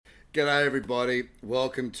G'day everybody,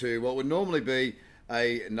 welcome to what would normally be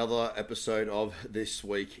another episode of This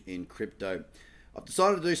Week in Crypto. I've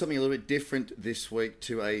decided to do something a little bit different this week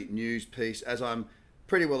to a news piece, as I'm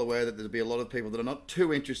pretty well aware that there'll be a lot of people that are not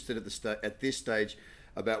too interested at this stage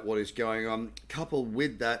about what is going on. Coupled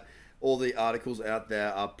with that, all the articles out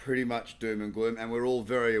there are pretty much doom and gloom, and we're all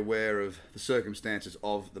very aware of the circumstances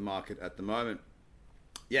of the market at the moment.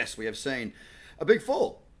 Yes, we have seen a big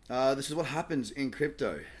fall. This is what happens in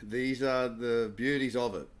crypto. These are the beauties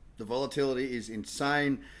of it. The volatility is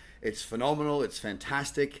insane. It's phenomenal. It's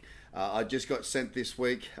fantastic. I just got sent this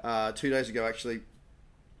week, 2 days ago actually,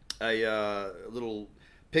 a little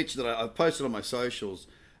picture that I've posted on my socials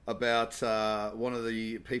about one of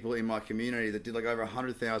the people in my community that did like over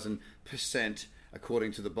 100,000%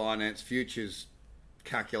 according to the Binance Futures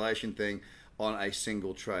calculation thing on a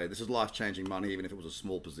single trade. This is life-changing money, even if it was a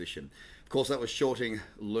small position. Of course, that was shorting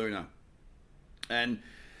Luna. And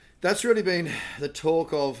that's really been the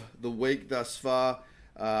talk of the week thus far.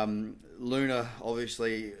 Luna,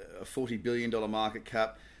 obviously, a $40 billion market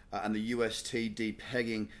cap, and the UST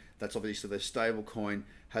depegging, that's obviously their stable coin,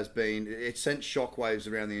 it sent shockwaves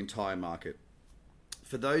around the entire market.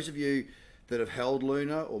 For those of you that have held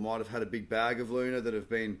Luna or might have had a big bag of Luna that have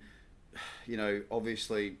been,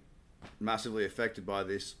 obviously massively affected by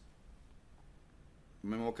this, I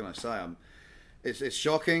mean, what can I say? It's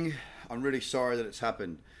shocking. I'm really sorry that it's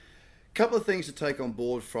happened. A couple of things to take on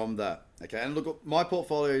board from that. Okay, and look, my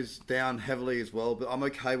portfolio is down heavily as well, but I'm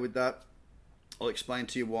okay with that. I'll explain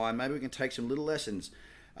to you why. Maybe we can take some little lessons,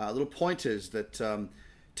 little pointers that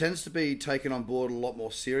tends to be taken on board a lot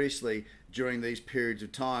more seriously during these periods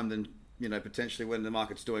of time than potentially when the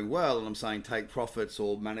market's doing well. And I'm saying take profits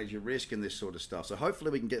or manage your risk and this sort of stuff. So hopefully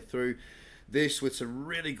we can get through this with some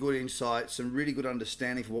really good insights, some really good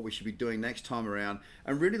understanding for what we should be doing next time around,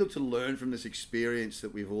 and really look to learn from this experience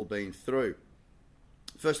that we've all been through.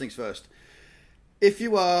 First things first, if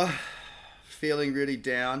you are feeling really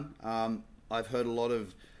down, I've heard a lot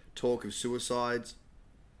of talk of suicides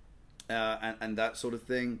and that sort of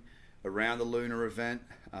thing around the Luna event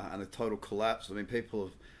and the total collapse. I mean, people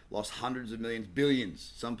have lost hundreds of millions,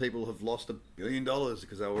 billions. Some people have lost $1 billion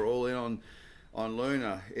because they were all in on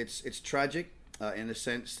Luna. It's tragic in the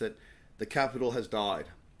sense that the capital has died.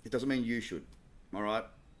 It doesn't mean you should, all right?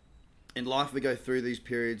 In life, we go through these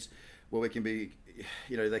periods where we can be,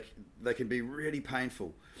 they can be really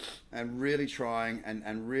painful and really trying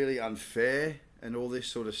and really unfair and all this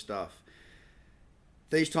sort of stuff.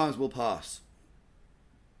 These times will pass.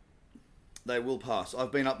 They will pass.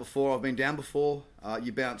 I've been up before. I've been down before.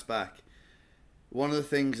 You bounce back. One of the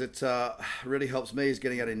things that really helps me is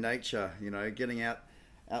getting out in nature, getting out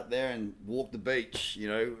there and walk the beach,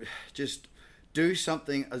 just do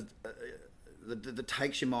something that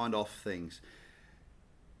takes your mind off things.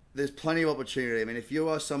 There's plenty of opportunity. I mean, if you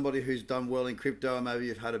are somebody who's done well in crypto and maybe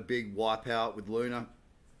you've had a big wipeout with Luna,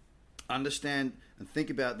 understand and think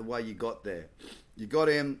about the way you got there. You got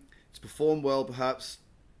in, it's performed well perhaps,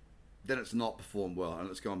 then it's not performed well and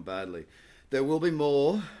it's gone badly. There will be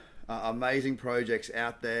more amazing projects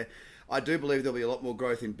out there. I do believe there'll be a lot more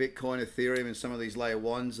growth in Bitcoin, Ethereum, and some of these layer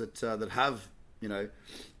ones that have,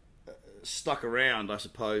 stuck around, I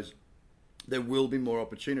suppose. There will be more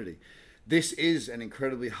opportunity. This is an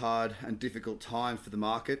incredibly hard and difficult time for the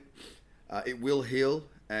market. It will heal,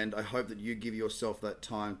 and I hope that you give yourself that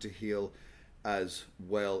time to heal as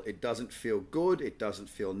well. It doesn't feel good. It doesn't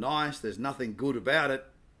feel nice. There's nothing good about it.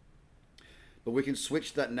 But we can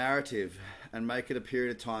switch that narrative and make it a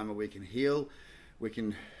period of time where we can heal. We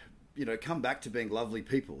can, come back to being lovely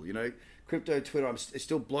people. Crypto Twitter, it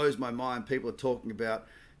still blows my mind. People are talking about,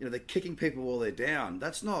 they're kicking people while they're down.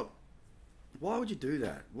 That's not, why would you do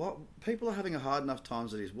that? People are having a hard enough time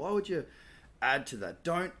as it is. Why would you add to that?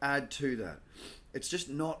 Don't add to that. It's just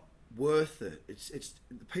not worth it. It's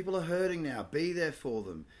people are hurting now. Be there for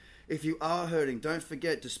them. If you are hurting, don't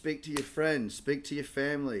forget to speak to your friends, speak to your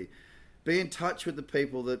family. Be in touch with the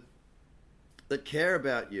people that care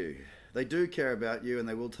about you. They do care about you and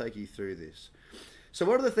they will take you through this. So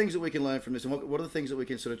what are the things that we can learn from this, and what are the things that we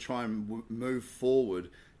can sort of try and move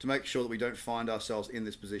forward to make sure that we don't find ourselves in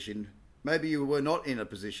this position? Maybe you were not in a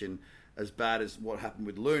position as bad as what happened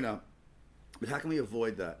with Luna, but how can we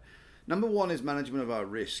avoid that? Number one is management of our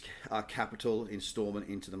risk, our capital installment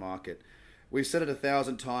into the market. We've said it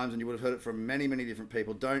 1,000 times, and you would have heard it from many, many different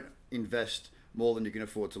people. Don't invest more than you can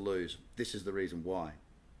afford to lose. This is the reason why.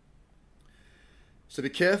 So be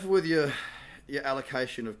careful with your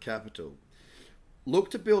allocation of capital. Look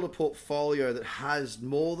to build a portfolio that has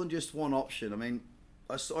more than just one option. I mean,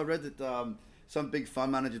 I read that some big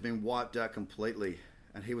fund managers have been wiped out completely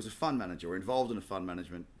and he was a fund manager or involved in a fund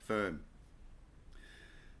management firm.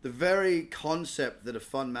 The very concept that a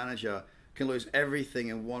fund manager can lose everything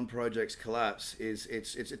in one project's collapse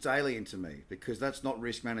it's alien to me, because that's not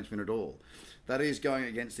risk management at all. That is going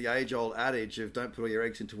against the age-old adage of don't put all your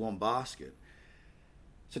eggs into one basket.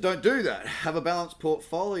 So don't do that. Have a balanced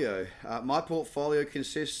portfolio. My portfolio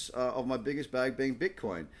consists of my biggest bag being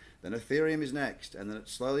Bitcoin. Then Ethereum is next, and then it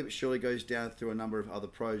slowly but surely goes down through a number of other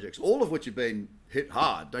projects, all of which have been hit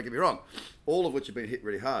hard, don't get me wrong. All of which have been hit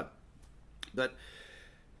really hard. But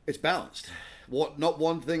it's balanced. Not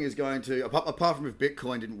one thing is going to, apart from if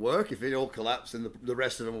Bitcoin didn't work, if it all collapsed, then the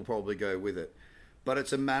rest of them will probably go with it. But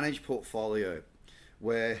it's a managed portfolio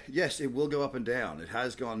where, yes, it will go up and down. It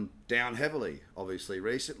has gone down heavily, obviously,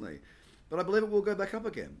 recently. But I believe it will go back up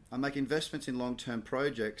again. I make investments in long-term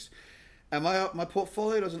projects, and my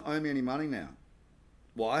portfolio doesn't owe me any money now.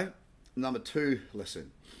 Why? Number 2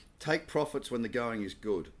 lesson. Take profits when the going is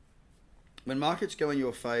good. When markets go in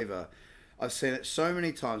your favor, I've seen it so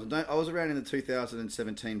many times. I was around in the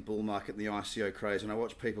 2017 bull market, the ICO craze, and I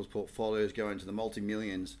watched people's portfolios go into the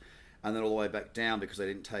multi-millions and then all the way back down because they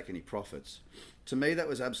didn't take any profits. To me, that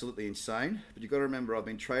was absolutely insane. But you've got to remember, I've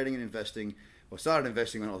been trading and investing. Well, I started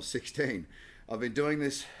investing when I was 16. I've been doing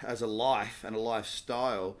this as a life and a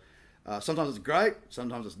lifestyle. Sometimes it's great,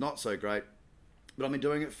 sometimes it's not so great. But I've been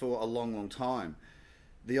doing it for a long, long time.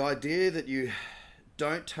 The idea that you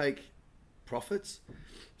don't take profits,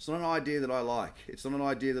 it's not an idea that I like. It's not an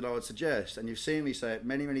idea that I would suggest. And you've seen me say it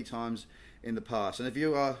many, many times in the past. And if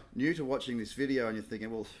you are new to watching this video and you're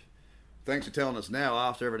thinking, well, thanks for telling us now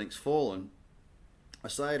after everything's fallen, I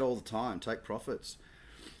say it all the time, take profits.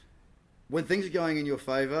 When things are going in your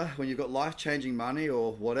favor, when you've got life-changing money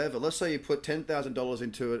or whatever, let's say you put $10,000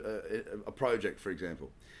 into a project, for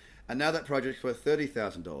example, and now that project's worth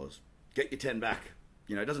 $30,000. Get your 10 back.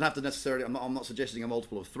 You know, it doesn't have to necessarily, I'm not suggesting a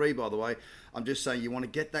multiple of 3, by the way. I'm just saying you want to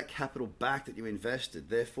get that capital back that you invested.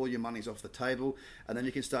 Therefore, your money's off the table, and then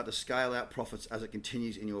you can start to scale out profits as it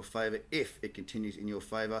continues in your favor, if it continues in your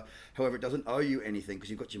favor. However, it doesn't owe you anything because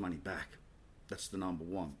you've got your money back. That's the number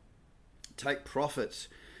 1. Take profits.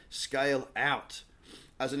 Scale out.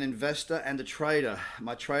 As an investor and a trader,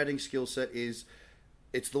 my trading skill set it's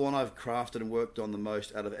the one I've crafted and worked on the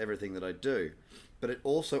most out of everything that I do. But it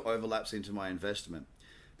also overlaps into my investment.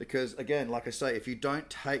 Because again, like I say, if you don't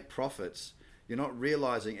take profits, you're not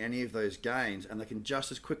realizing any of those gains, and they can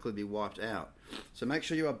just as quickly be wiped out. So make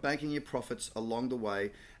sure you are banking your profits along the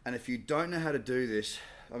way. And if you don't know how to do this,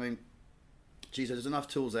 I mean, geez, there's enough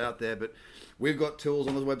tools out there, but we've got tools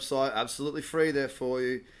on the website, absolutely free there for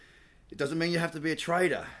you. It doesn't mean you have to be a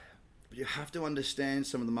trader, but you have to understand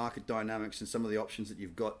some of the market dynamics and some of the options that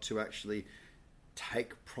you've got to actually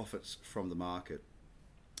take profits from the market.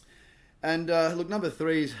 And look, number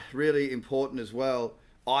 3 is really important as well,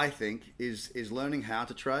 I think, is learning how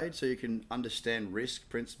to trade so you can understand risk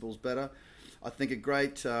principles better. I think a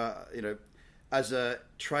great, as a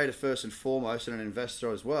trader first and foremost and an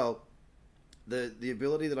investor as well, the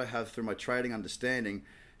ability that I have through my trading understanding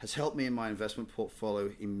has helped me in my investment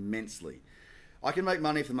portfolio immensely. I can make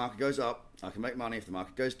money if the market goes up. I can make money if the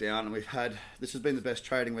market goes down. And this has been the best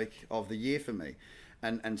trading week of the year for me.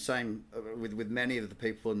 And same with many of the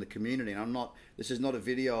people in the community. And this is not a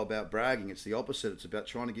video about bragging. It's the opposite. It's about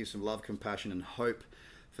trying to give some love, compassion, and hope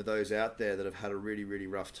for those out there that have had a really, really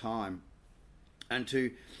rough time. And to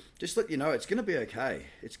just let you know, it's going to be okay.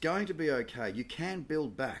 It's going to be okay. You can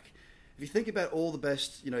build back. If you think about all the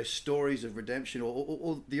best, stories of redemption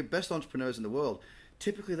or the best entrepreneurs in the world,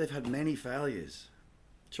 typically they've had many failures.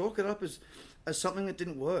 Chalk it up as something that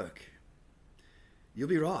didn't work. You'll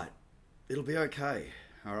be right. It'll be okay.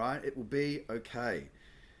 All right? It will be okay.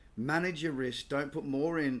 Manage your risk. Don't put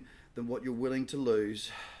more in than what you're willing to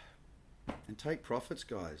lose. And take profits,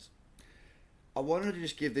 guys. I wanted to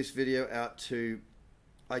just give this video out to,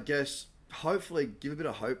 I guess, hopefully give a bit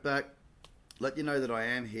of hope back. Let you know that I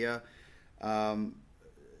am here.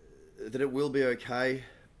 That it will be okay.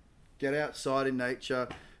 Get outside in nature.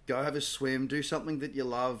 Go have a swim. Do something that you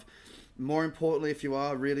love. More importantly, if you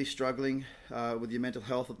are really struggling with your mental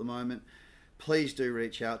health at the moment, please do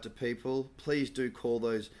reach out to people. Please do call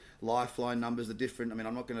those lifeline numbers. I'm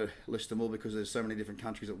not going to list them all because there's so many different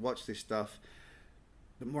countries that watch this stuff.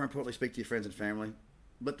 But more importantly, speak to your friends and family.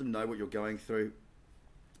 Let them know what you're going through.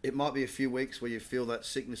 It might be a few weeks where you feel that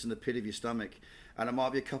sickness in the pit of your stomach, and it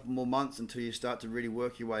might be a couple more months until you start to really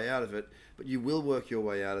work your way out of it, but you will work your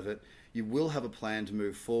way out of it. You will have a plan to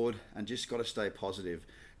move forward, and just got to stay positive.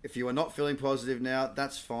 If you are not feeling positive now,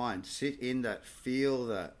 that's fine. Sit in that, feel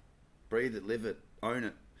that, breathe it, live it, own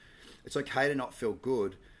it. It's okay to not feel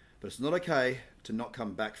good, but it's not okay to not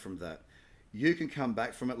come back from that. you can come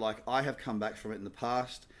back from it like I have come back from it in the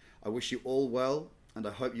past. I wish you all well, and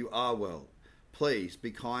I hope you are well. Please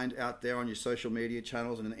be kind out there on your social media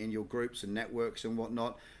channels and in your groups and networks and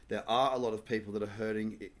whatnot. There are a lot of people that are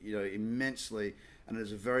hurting, immensely, and it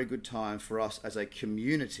is a very good time for us as a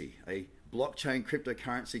community, a blockchain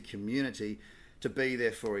cryptocurrency community, to be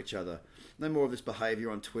there for each other. No more of this behavior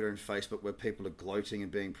on Twitter and Facebook where people are gloating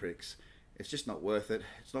and being pricks. It's just not worth it.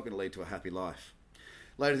 It's not going to lead to a happy life.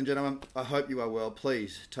 Ladies and gentlemen, I hope you are well.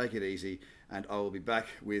 Please take it easy, and I will be back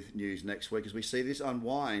with news next week as we see this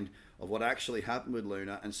unwind of what actually happened with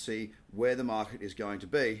Luna and see where the market is going to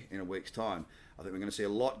be in a week's time. I think we're going to see a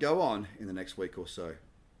lot go on in the next week or so.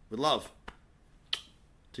 With love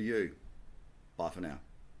to you. Bye for now.